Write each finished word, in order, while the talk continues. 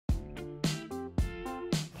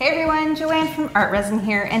Hey everyone, Joanne from ArtResin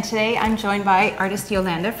here, and today I'm joined by artist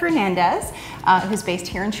Yolanda Fernandes, who's based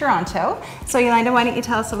here in Toronto. So Yolanda, why don't you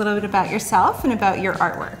tell us a little bit about yourself and about your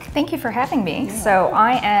artwork? Thank you for having me. So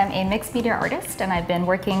I am a mixed media artist, and I've been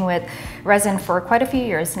working with resin for quite a few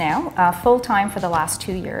years now, full-time for the last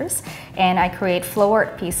 2 years. And I create flow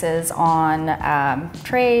art pieces on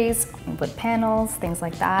trays, wood panels, things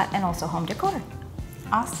like that, and also home decor.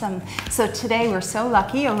 Awesome. So today we're so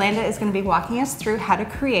lucky. Yolanda is going to be walking us through how to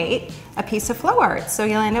create a piece of flow art. So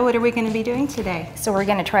Yolanda, what are we going to be doing today? So we're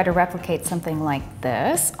going to try to replicate something like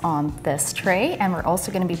this on this tray, and we're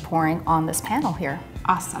also going to be pouring on this panel here.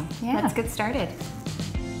 Awesome. Yeah. Let's get started.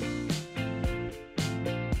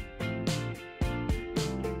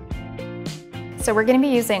 So we're going to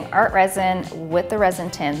be using ArtResin with the resin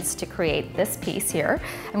tints to create this piece here.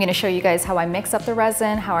 I'm going to show you guys how I mix up the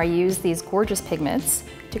resin, how I use these gorgeous pigments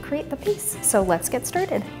to create the piece. So let's get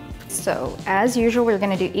started. So as usual, we're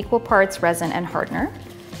going to do equal parts resin and hardener.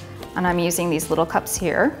 And I'm using these little cups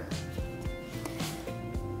here.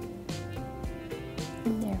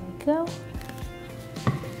 And there we go.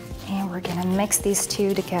 And we're going to mix these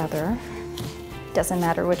two together. Doesn't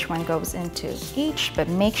matter which one goes into each, but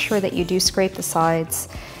make sure that you do scrape the sides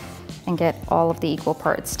and get all of the equal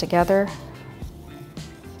parts together.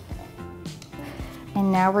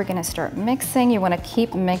 And now we're going to start mixing. You want to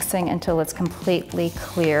keep mixing until it's completely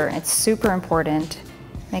clear. It's super important.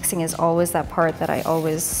 Mixing is always that part that I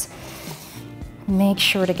always make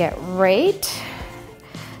sure to get right.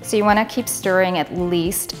 So you want to keep stirring at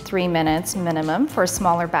least 3 minutes minimum for a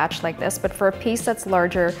smaller batch like this, but for a piece that's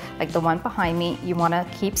larger, like the one behind me, you want to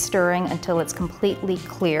keep stirring until it's completely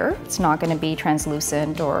clear. It's not going to be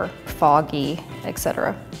translucent or foggy,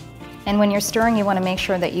 etc. And when you're stirring, you want to make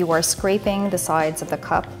sure that you are scraping the sides of the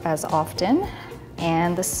cup as often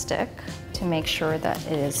and the stick to make sure that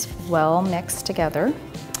it is well mixed together.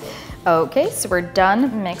 Okay, so we're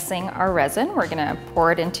done mixing our resin. We're gonna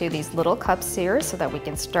pour it into these little cups here so that we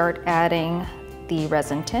can start adding the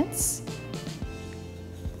resin tints.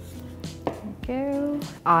 There we go.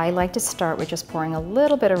 I like to start with just pouring a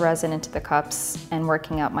little bit of resin into the cups and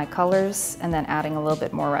working out my colors, and then adding a little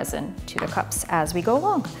bit more resin to the cups as we go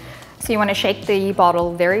along. So you want to shake the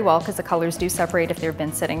bottle very well because the colors do separate if they've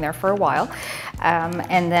been sitting there for a while.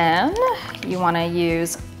 And then you want to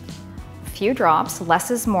use few drops. Less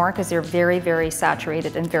is more because they're very, very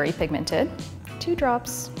saturated and very pigmented. 2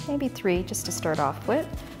 drops, maybe 3 just to start off with.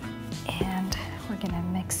 And we're gonna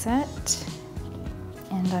mix it.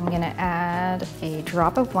 And I'm gonna add a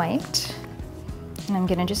drop of white. And I'm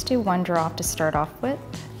gonna just do 1 drop to start off with.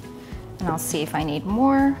 And I'll see if I need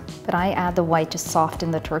more. But I add the white to soften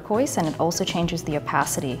the turquoise, and it also changes the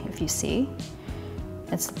opacity, if you see.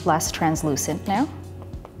 It's less translucent now.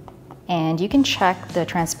 And you can check the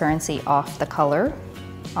transparency off the color,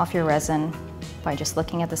 off your resin, by just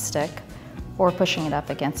looking at the stick or pushing it up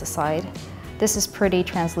against the side. This is pretty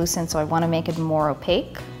translucent, so I want to make it more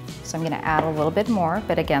opaque. So I'm going to add a little bit more,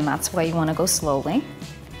 but again, that's why you want to go slowly.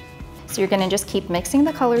 So you're going to just keep mixing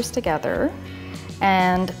the colors together.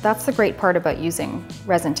 And that's the great part about using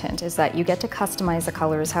resin tint, is that you get to customize the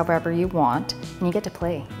colors however you want, and you get to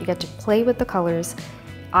play. You get to play with the colors.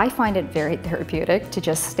 I find it very therapeutic to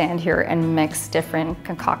just stand here and mix different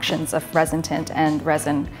concoctions of resin tint and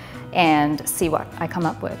resin and see what I come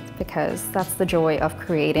up with, because that's the joy of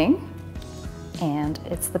creating, and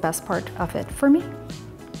it's the best part of it for me.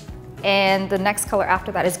 And the next color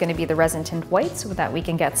after that is going to be the resin tint white, so that we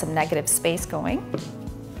can get some negative space going.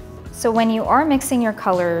 So when you are mixing your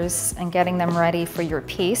colors and getting them ready for your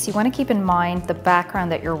piece, you want to keep in mind the background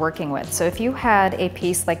that you're working with. So if you had a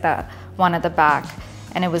piece like that one at the back,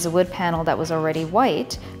 and it was a wood panel that was already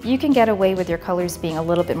white, you can get away with your colors being a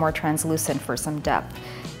little bit more translucent for some depth.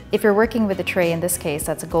 If you're working with a tray, in this case,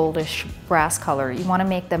 that's a goldish brass color, you want to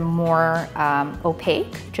make them more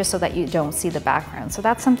opaque, just so that you don't see the background. So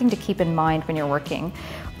that's something to keep in mind when you're working.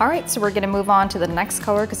 All right, so we're going to move on to the next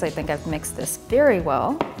color because I think I've mixed this very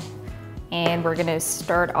well. And we're going to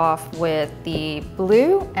start off with the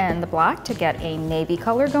blue and the black to get a navy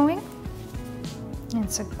color going.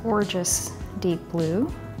 It's a gorgeous deep blue,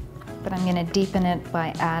 but I'm going to deepen it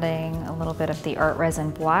by adding a little bit of the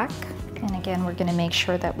ArtResin black. And again, we're going to make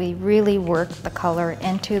sure that we really work the color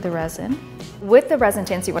into the resin. With the resin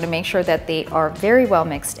tints, you want to make sure that they are very well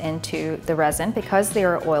mixed into the resin. Because they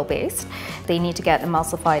are oil-based, they need to get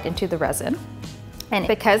emulsified into the resin. And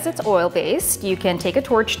because it's oil-based, you can take a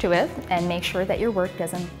torch to it and make sure that your work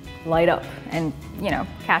doesn't light up and, you know,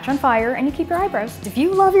 catch on fire, and you keep your eyebrows. If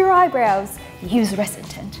you love your eyebrows, use resin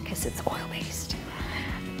tint because it's oil-based.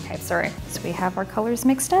 Okay, sorry. So we have our colors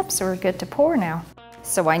mixed up, so we're good to pour now.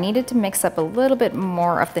 So I needed to mix up a little bit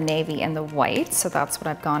more of the navy and the white, so that's what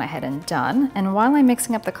I've gone ahead and done. And while I'm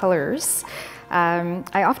mixing up the colors,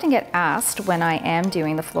 I often get asked when I am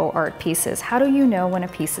doing the flow art pieces, how do you know when a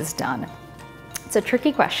piece is done? It's a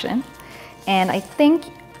tricky question, and I think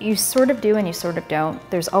you sort of do and you sort of don't.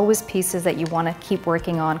 There's always pieces that you want to keep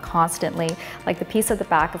working on constantly. Like the piece at the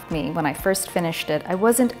back of me, when I first finished it, I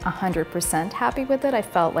wasn't 100% happy with it. I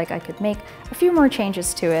felt like I could make a few more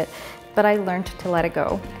changes to it, but I learned to let it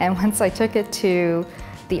go. And once I took it to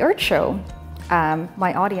the art show,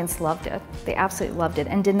 my audience loved it. They absolutely loved it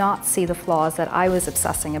and did not see the flaws that I was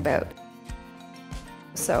obsessing about.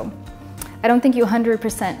 So I don't think you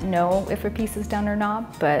 100% know if a piece is done or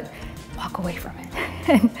not, but walk away from it.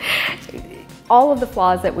 All of the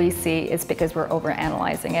flaws that we see is because we're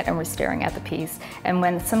overanalyzing it and we're staring at the piece. And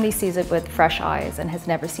when somebody sees it with fresh eyes and has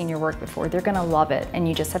never seen your work before, they're gonna love it, and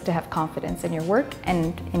you just have to have confidence in your work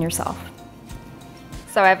and in yourself.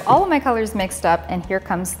 So I have all of my colors mixed up, and here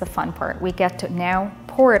comes the fun part. We get to now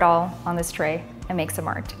pour it all on this tray and make some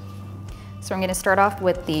art. So I'm gonna start off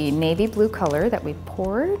with the navy blue color that we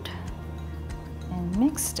poured and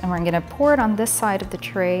mixed, and we're gonna pour it on this side of the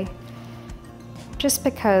tray just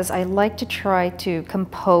because I like to try to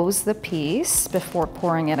compose the piece before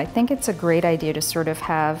pouring it. I think it's a great idea to sort of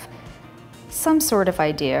have some sort of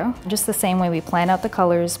idea, just the same way we plan out the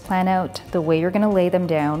colors, plan out the way you're gonna lay them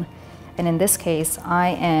down. And in this case, I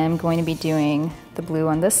am going to be doing the blue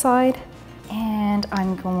on this side, and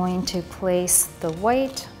I'm going to place the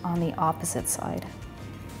white on the opposite side.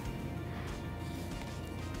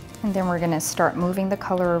 And then we're gonna start moving the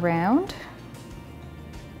color around.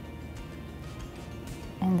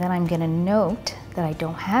 And then I'm gonna note that I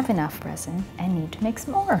don't have enough resin and need to mix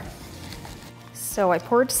more. So I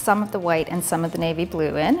poured some of the white and some of the navy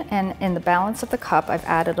blue in, and in the balance of the cup, I've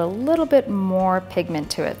added a little bit more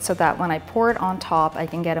pigment to it so that when I pour it on top, I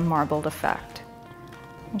can get a marbled effect.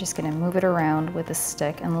 I'm just gonna move it around with a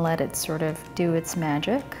stick and let it sort of do its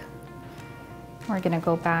magic. We're gonna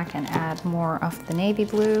go back and add more of the navy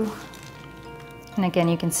blue. And again,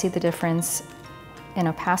 you can see the difference in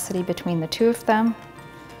opacity between the two of them.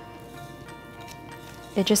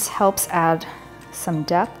 It just helps add some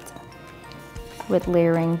depth with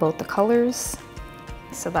layering both the colors.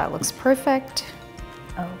 So that looks perfect.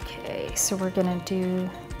 Okay, so we're gonna do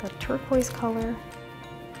the turquoise color.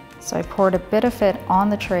 So I poured a bit of it on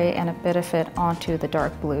the tray and a bit of it onto the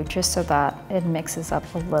dark blue, just so that it mixes up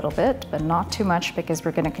a little bit, but not too much, because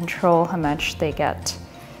we're gonna control how much they get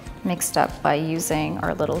mixed up by using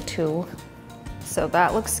our little tool. So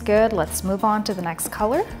that looks good. Let's move on to the next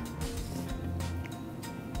color.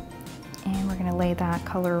 And we're gonna lay that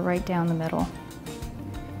color right down the middle.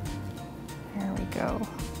 There we go.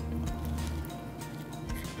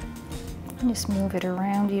 And just move it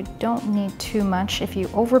around. You don't need too much. If you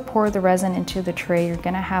over pour the resin into the tray, you're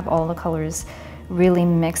gonna have all the colors really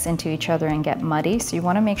mix into each other and get muddy. So you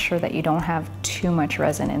wanna make sure that you don't have too much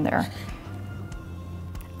resin in there.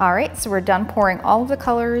 All right, so we're done pouring all of the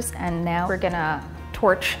colors, and now we're gonna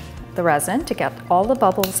torch the resin to get all the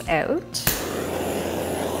bubbles out.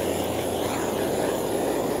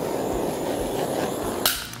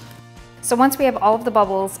 So once we have all of the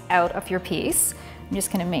bubbles out of your piece, I'm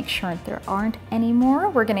just gonna make sure there aren't any more.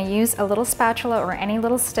 We're gonna use a little spatula or any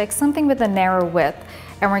little stick, something with a narrow width,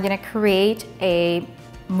 and we're gonna create a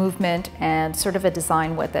movement and sort of a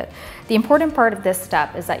design with it. The important part of this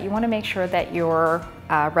step is that you wanna make sure that your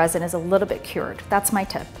resin is a little bit cured. That's my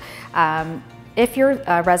tip. If your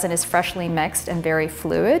resin is freshly mixed and very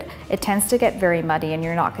fluid, it tends to get very muddy and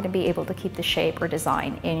you're not going to be able to keep the shape or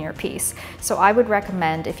design in your piece. So I would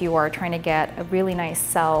recommend, if you are trying to get a really nice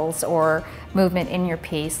cells or movement in your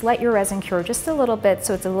piece, let your resin cure just a little bit,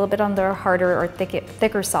 so it's a little bit on the harder or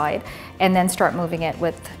thicker side, and then start moving it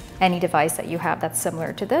with any device that you have that's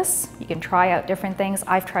similar to this. You can try out different things.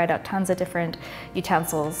 I've tried out tons of different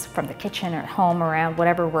utensils from the kitchen or at home, around,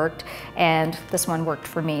 whatever worked, and this one worked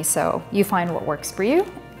for me. So you find what works for you,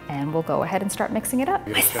 and we'll go ahead and start mixing it up.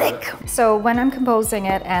 I think. So when I'm composing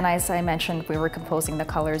it, and as I mentioned, we were composing the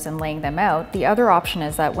colors and laying them out, the other option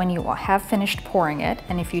is that when you have finished pouring it,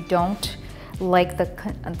 and if you don't like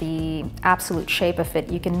the absolute shape of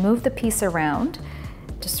it, you can move the piece around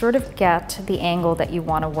to sort of get the angle that you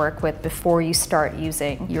want to work with before you start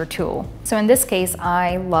using your tool. So in this case,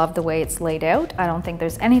 I love the way it's laid out. I don't think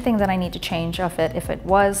there's anything that I need to change of it. If it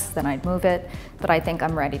was, then I'd move it, but I think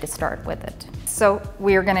I'm ready to start with it. So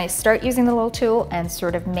we're gonna start using the little tool and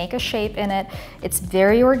sort of make a shape in it. It's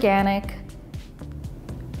very organic.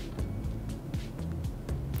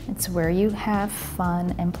 It's where you have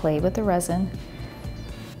fun and play with the resin.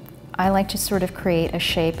 I like to sort of create a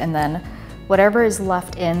shape, and then whatever is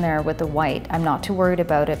left in there with the white, I'm not too worried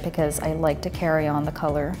about it because I like to carry on the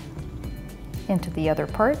color into the other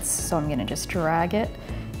parts. So I'm gonna just drag it.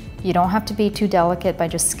 You don't have to be too delicate by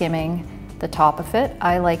just skimming the top of it.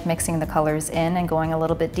 I like mixing the colors in and going a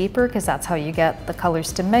little bit deeper because that's how you get the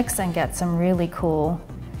colors to mix and get some really cool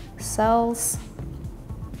cells.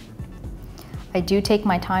 I do take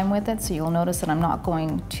my time with it, so you'll notice that I'm not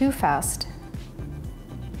going too fast.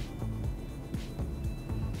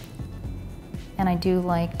 And I do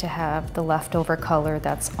like to have the leftover color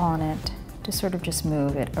that's on it to sort of just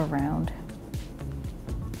move it around.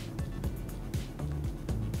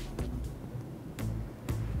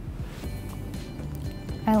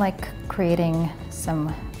 I like creating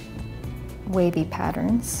some wavy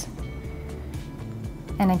patterns.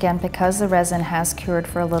 And again, because the resin has cured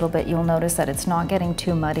for a little bit, you'll notice that it's not getting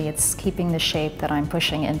too muddy. It's keeping the shape that I'm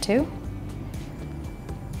pushing into.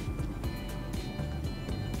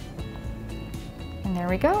 And there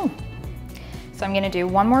we go. So I'm gonna do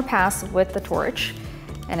one more pass with the torch.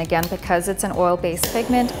 And again, because it's an oil-based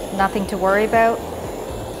pigment, nothing to worry about.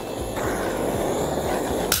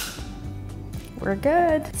 We're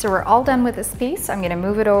good. So we're all done with this piece. I'm gonna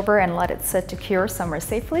move it over and let it sit to cure somewhere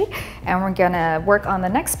safely. And we're gonna work on the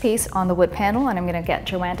next piece on the wood panel, and I'm gonna get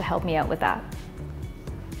Joanne to help me out with that.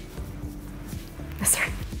 Sorry.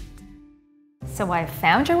 So I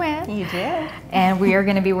found Joanne. You did. And we are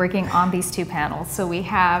gonna be working on these two panels. So we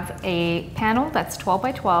have a panel that's 12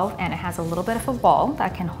 by 12, and it has a little bit of a wall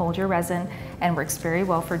that can hold your resin and works very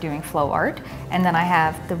well for doing flow art. And then I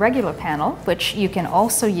have the regular panel, which you can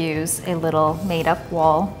also use a little made up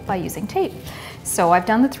wall by using tape. So I've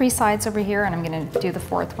done the 3 sides over here, and I'm gonna do the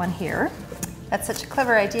 4th one here. That's such a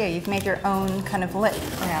clever idea. You've made your own kind of lip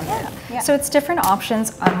around it. Yeah. So it's different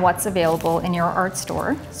options on what's available in your art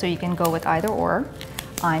store. So you can go with either or.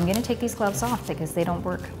 I'm gonna take these gloves off because they don't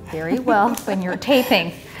work very well when you're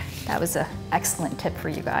taping. That was an excellent tip for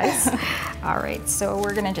you guys. All right, so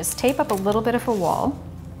we're gonna just tape up a little bit of a wall.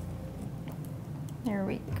 There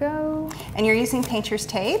we go. And you're using painter's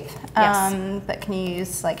tape, Yes. but can you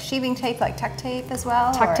use like sheathing tape, like tuck tape as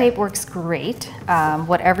well? Tuck tape works great.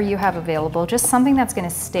 Whatever you have available, just something that's gonna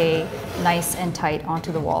stay nice and tight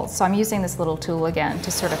onto the walls. So I'm using this little tool again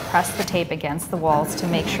to sort of press the tape against the walls to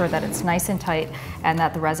make sure that it's nice and tight and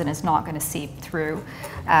that the resin is not gonna seep through.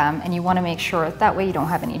 And you wanna make sure that way you don't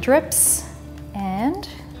have any drips and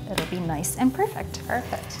it'll be nice and perfect.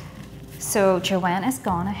 Perfect. So Joanne has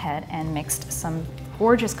gone ahead and mixed some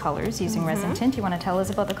gorgeous colors using resin tint. You want to tell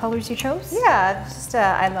us about the colors you chose? Yeah, just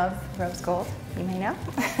I love rose gold, you may know.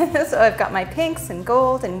 So I've got my pinks and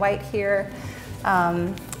gold and white here.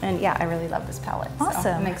 And yeah, I really love this palette. Awesome.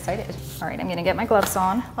 So I'm excited. All right, I'm gonna get my gloves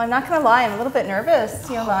on. Well, I'm not gonna lie, I'm a little bit nervous,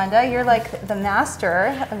 Yolanda. You're like the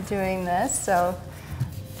master of doing this. So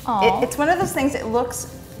it's one of those things, it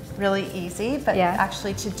looks really easy, but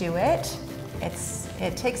actually to do it,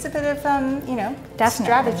 it takes a bit of, you know,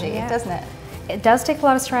 strategy, doesn't it? It does take a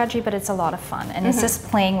lot of strategy, but it's a lot of fun. And it's just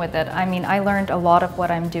playing with it. I mean, I learned a lot of what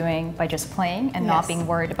I'm doing by just playing and not being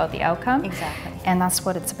worried about the outcome. Exactly. And that's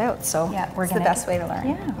what it's about. So we're the best way to learn.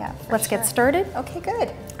 Yeah, let's get started. Okay,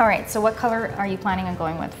 good. All right, so what color are you planning on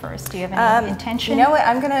going with first? Do you have any intention? You know what,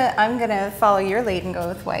 I'm gonna follow your lead and go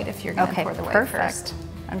with white if you're gonna pour the white first.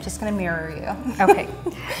 I'm just gonna mirror you. Okay,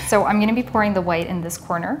 so I'm gonna be pouring the white in this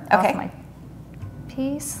corner of my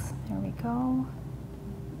piece. There we go.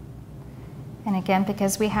 And again,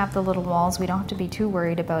 because we have the little walls, we don't have to be too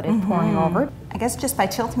worried about it pouring over. I guess just by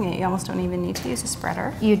tilting it, you almost don't even need to use a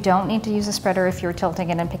spreader. You don't need to use a spreader if you're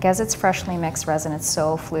tilting it, and because it's freshly mixed resin, it's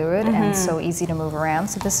so fluid and so easy to move around.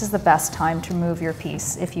 So this is the best time to move your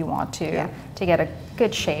piece if you want to get a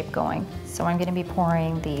good shape going. So I'm gonna be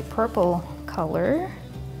pouring the purple color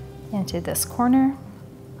into this corner.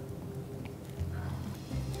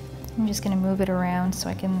 I'm just gonna move it around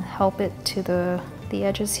so I can help it to the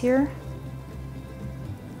edges here.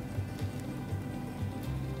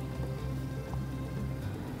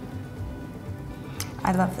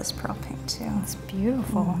 I love this pearl pink too. It's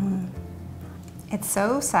beautiful. It's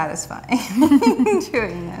so satisfying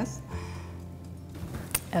doing this.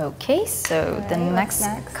 Okay, so the next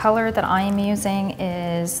color that I am using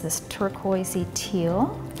is this turquoisey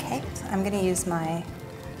teal. Okay, so I'm gonna use my, I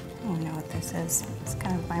don't know what this is. It's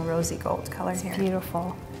kind of my rosy gold color here.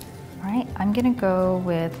 Beautiful. All right, I'm gonna go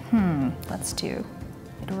with, let's do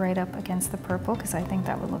it right up against the purple because I think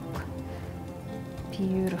that would look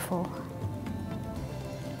beautiful.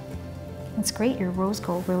 It's great, your rose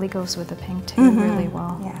gold really goes with the pink too really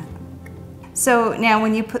well. Yeah. So now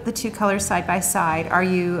when you put the two colors side by side, are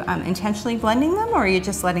you intentionally blending them, or are you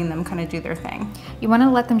just letting them kind of do their thing? You want to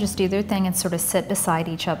let them just do their thing and sort of sit beside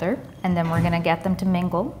each other, and then we're going to get them to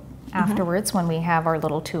mingle afterwards when we have our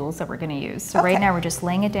little tools that we're going to use. So right now we're just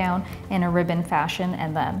laying it down in a ribbon fashion,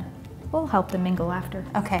 and then we'll help them mingle after.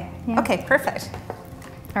 Okay, okay, perfect.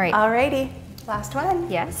 All right. Alrighty, last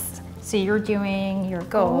one. Yes. So you're doing your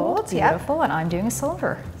gold, beautiful, and I'm doing a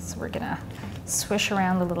silver. So we're going to swish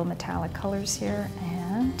around the little metallic colors here,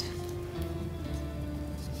 and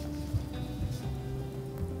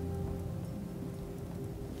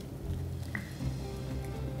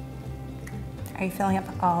are you filling up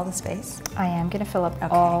all the space? I am going to fill up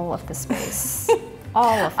all of the space.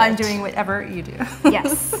 All of it. I'm doing whatever you do.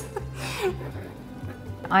 Yes.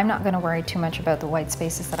 I'm not going to worry too much about the white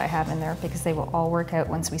spaces that I have in there because they will all work out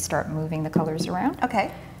once we start moving the colors around. Okay.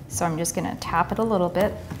 So I'm just going to tap it a little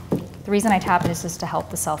bit. The reason I tap it is just to help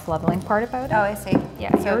the self-leveling part about it. Oh, I see.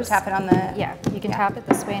 Yeah. So tap it on the... Yeah, you can tap it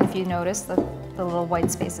this way, and if you notice, the little white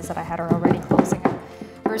spaces that I had are already closing up.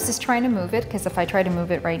 Versus trying to move it, because if I try to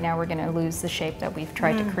move it right now, we're going to lose the shape that we've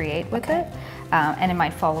tried to create with it, and it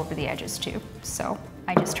might fall over the edges too. So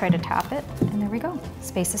I just try to tap it, and there we go.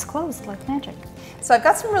 Space is closed like magic. So I've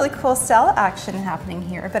got some really cool cell action happening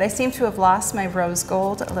here, but I seem to have lost my rose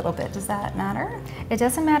gold a little bit. Does that matter? It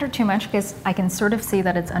doesn't matter too much because I can sort of see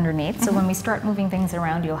that it's underneath. So when we start moving things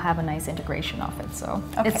around, you'll have a nice integration of it. So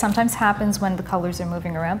it sometimes happens when the colors are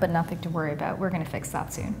moving around, but nothing to worry about. We're going to fix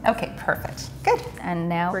that soon. Okay, perfect. Good. And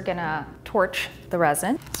now we're going to torch the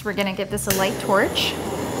resin. So we're going to give this a light torch.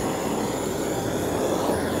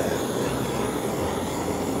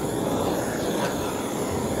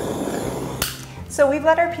 So we've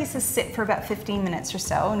let our pieces sit for about 15 minutes or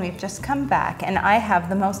so, and we've just come back, and I have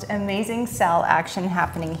the most amazing cell action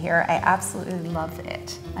happening here. I absolutely love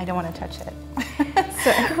it. I don't want to touch it.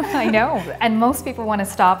 So, I know, and most people want to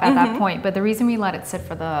stop at that point, but the reason we let it sit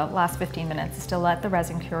for the last 15 minutes is to let the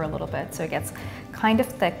resin cure a little bit so it gets kind of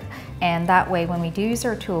thick, and that way when we do use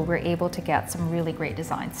our tool, we're able to get some really great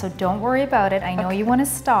designs. So don't worry about it. I know you want to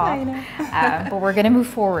stop, I know. but we're going to move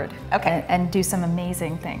forward and do some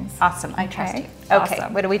amazing things. Awesome, I trust you. Okay,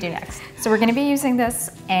 Awesome. what do we do next? So we're going to be using this,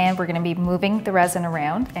 and we're going to be moving the resin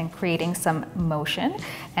around and creating some motion,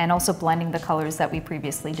 and also blending the colors that we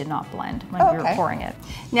previously did not blend when we were pouring it.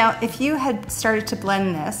 Now, if you had started to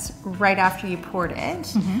blend this right after you poured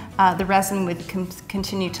it, the resin would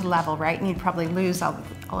continue to level, right? And you'd probably lose all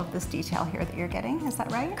of this detail here that you're getting. Is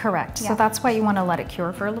that right? Correct. So that's why you want to let it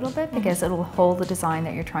cure for a little bit, because it'll hold the design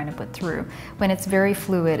that you're trying to put through. When it's very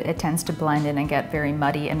fluid, it tends to blend in and get very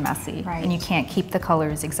muddy and messy, and you can't keep the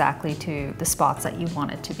colors exactly to the spots that you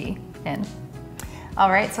want it to be in. All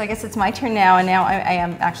right, so I guess it's my turn now, and now I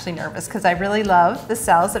am actually nervous because I really love the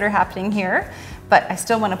cells that are happening here, but I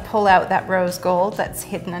still want to pull out that rose gold that's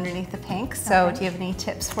hidden underneath the pink. So do you have any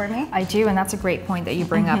tips for me? I do, and that's a great point that you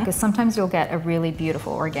bring up, because sometimes you'll get a really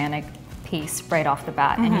beautiful organic piece right off the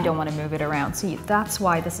bat, and you don't want to move it around. So that's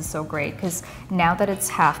why this is so great, because now that it's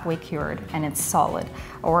halfway cured and it's solid,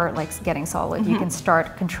 or like getting solid, you can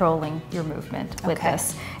start controlling your movement with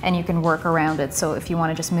this, and you can work around it. So if you want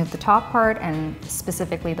to just move the top part and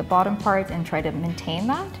specifically the bottom part and try to maintain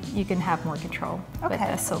that, you can have more control with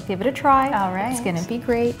this. So give it a try. All right. It's going to be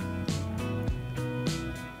great.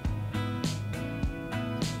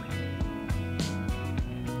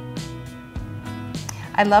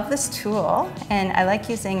 I love this tool, and I like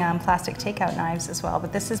using plastic takeout knives as well,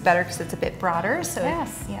 but this is better because it's a bit broader, so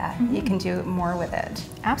you can do more with it.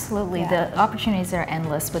 Absolutely. The opportunities are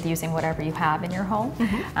endless with using whatever you have in your home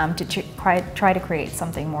to try to create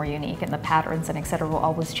something more unique, and the patterns and etc. will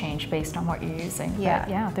always change based on what you're using. But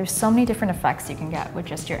yeah, there's so many different effects you can get with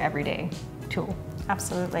just your everyday tool.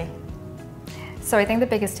 Absolutely. So I think the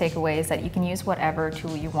biggest takeaway is that you can use whatever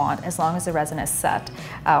tool you want as long as the resin is set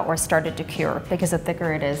or started to cure, because the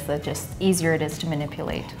thicker it is, the just easier it is to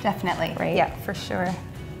manipulate. Definitely, right? Yeah, for sure.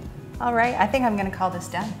 All right, I think I'm going to call this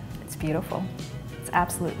done. It's beautiful. It's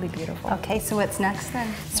absolutely beautiful. Okay, so what's next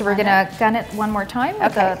then? So we're going to gun it one more time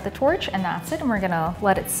with the torch, and that's it, and we're going to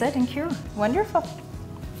let it sit and cure. Wonderful.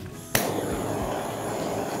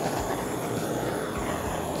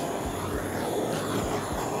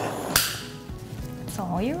 It's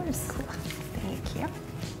all yours. Thank you.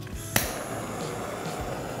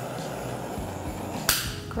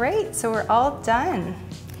 Great, so we're all done.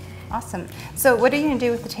 Awesome. So what are you going to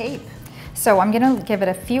do with the tape? So I'm going to give it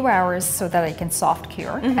a few hours so that it can soft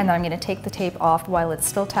cure, and then I'm going to take the tape off while it's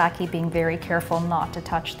still tacky, being very careful not to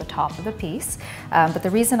touch the top of the piece. But the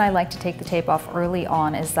reason I like to take the tape off early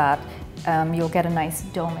on is that you'll get a nice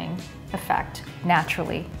doming effect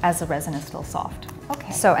naturally as the resin is still soft.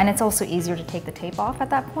 Okay. So, and it's also easier to take the tape off at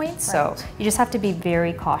that point. Right. So you just have to be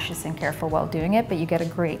very cautious and careful while doing it, but you get a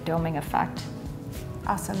great doming effect.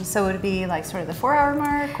 Awesome. So would it be like sort of the 4-hour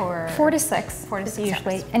mark, or 4 to 6? 4 to 6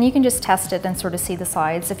 usually. hours. And you can just test it and sort of see the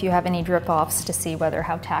sides if you have any drip offs to see whether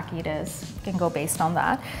how tacky it is. You can go based on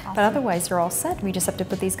that. Awesome. But otherwise you're all set. We just have to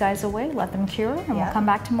put these guys away, let them cure, and we'll come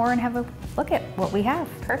back tomorrow and have a look at what we have.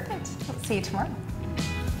 Perfect. We'll see you tomorrow.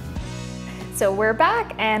 So we're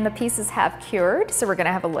back and the pieces have cured, so we're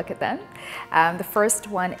gonna have a look at them. The first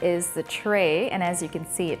one is the tray, and as you can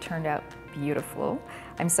see, it turned out beautiful.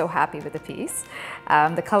 I'm so happy with the piece.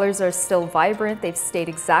 The colors are still vibrant. They've stayed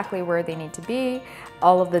exactly where they need to be.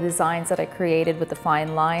 All of the designs that I created with the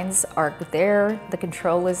fine lines are there. The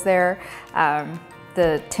control is there.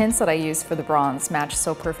 The tints that I used for the bronze match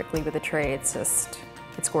so perfectly with the tray. It's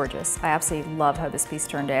gorgeous. I absolutely love how this piece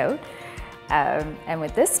turned out. And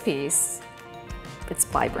with this piece, it's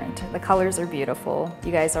vibrant. The colors are beautiful.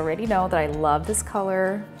 You guys already know that I love this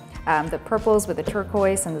color. The purples with the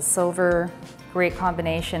turquoise and the silver, great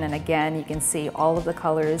combination. And again, you can see all of the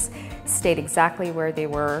colors stayed exactly where they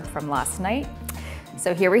were from last night.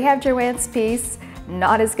 So here we have Joanne's piece.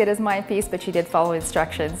 Not as good as my piece, but she did follow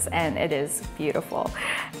instructions and it is beautiful.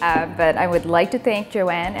 But I would like to thank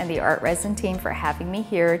Joanne and the ArtResin team for having me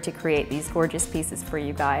here to create these gorgeous pieces for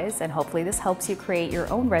you guys, and hopefully this helps you create your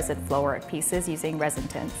own resin flow art pieces using resin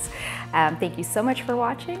tints. Thank you so much for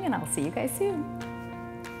watching, and I'll see you guys soon.